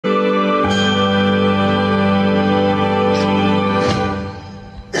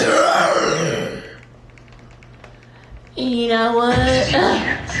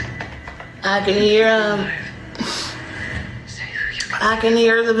I can hear I can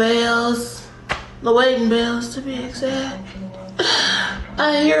hear the bells, the wedding bells to be exact.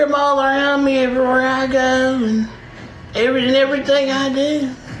 I hear them all around me everywhere I go and everything I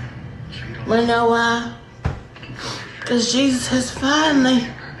do. Wanna know why? Because Jesus has finally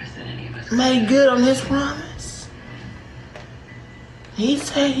made good on his promise. He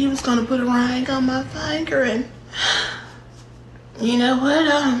said he was gonna put a ring on my finger, and you know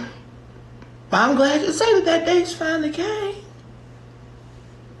what? I'm glad to say that day's finally came.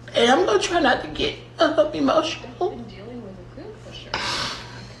 And I'm gonna try not to get emotional.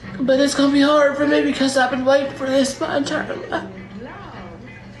 But it's gonna be hard for me because I've been waiting for this my entire life.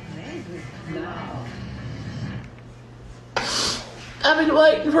 I've been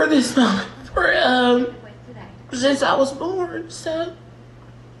waiting for this moment for since I was born. So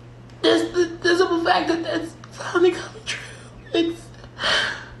this simple fact that that's finally coming true. It's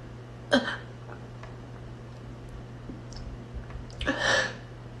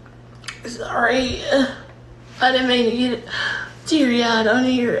sorry, I didn't mean to get teary-eyed on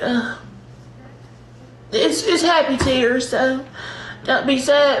here. It's happy tears, so don't be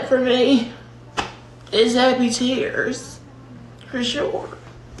sad for me. It's happy tears, for sure.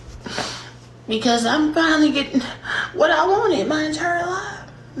 Because I'm finally getting what I wanted my entire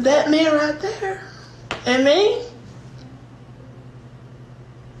life. That man right there. And me.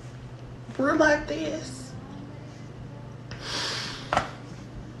 We're like this.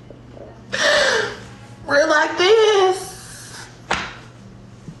 We're like this.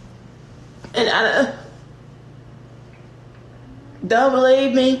 And I don't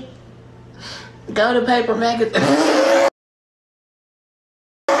believe me? Go to Paper Magazine.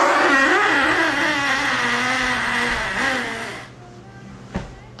 Go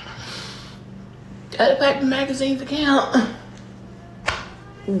to Paper Magazine's account.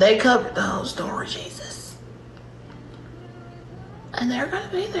 They covered the whole story, Jesus. And they're gonna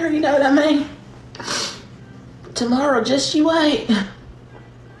be there, you know what I mean? Tomorrow, just you wait.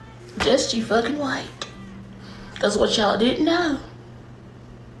 Just you fucking wait. Because what y'all didn't know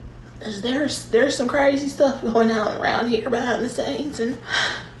is there's some crazy stuff going on around here behind the scenes, and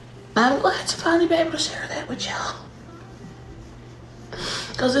I'm glad to finally be able to share that with y'all.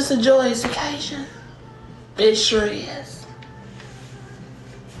 Because it's a joyous occasion. It sure is.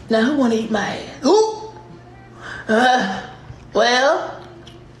 Now, who want to eat my ass? Ooh! Well,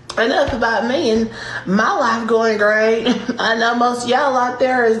 enough about me and my life going great. I know most of y'all out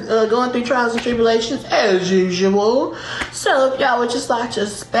there is going through trials and tribulations as usual. So if y'all would just like to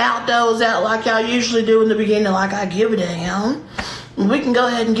spout those out like y'all usually do in the beginning, like I give a damn, we can go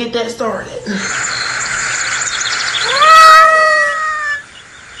ahead and get that started.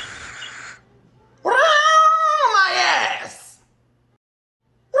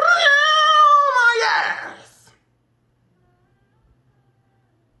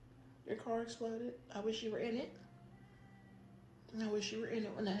 Your car exploded. I wish you were in it. I wish you were in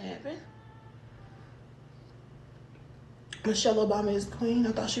it when that happened. Michelle Obama is the queen.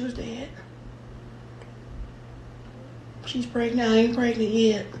 I thought she was dead. She's pregnant. I ain't pregnant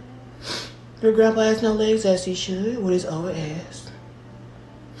yet. Your grandpa has no legs as he should with his old ass.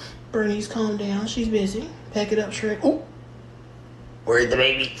 Bernice, calm down. She's busy. Pack it up, Shrek. Ooh. Where's the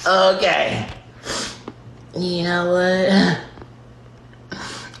baby? Okay. You know what?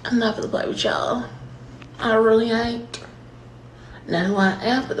 I'm not for to play with y'all. I really ain't. Now who I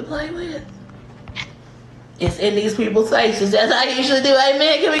am for to play with? It's in these people's faces as I usually do.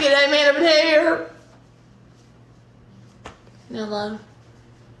 Amen. Can we get amen up in here? Hello.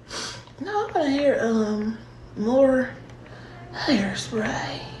 No, I'm gonna hear more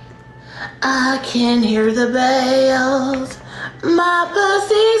hairspray. I can hear the bells. My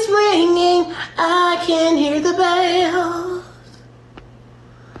pussy's ringing. I can hear the bells.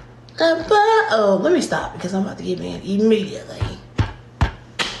 Oh, let me stop because I'm about to get mad immediately.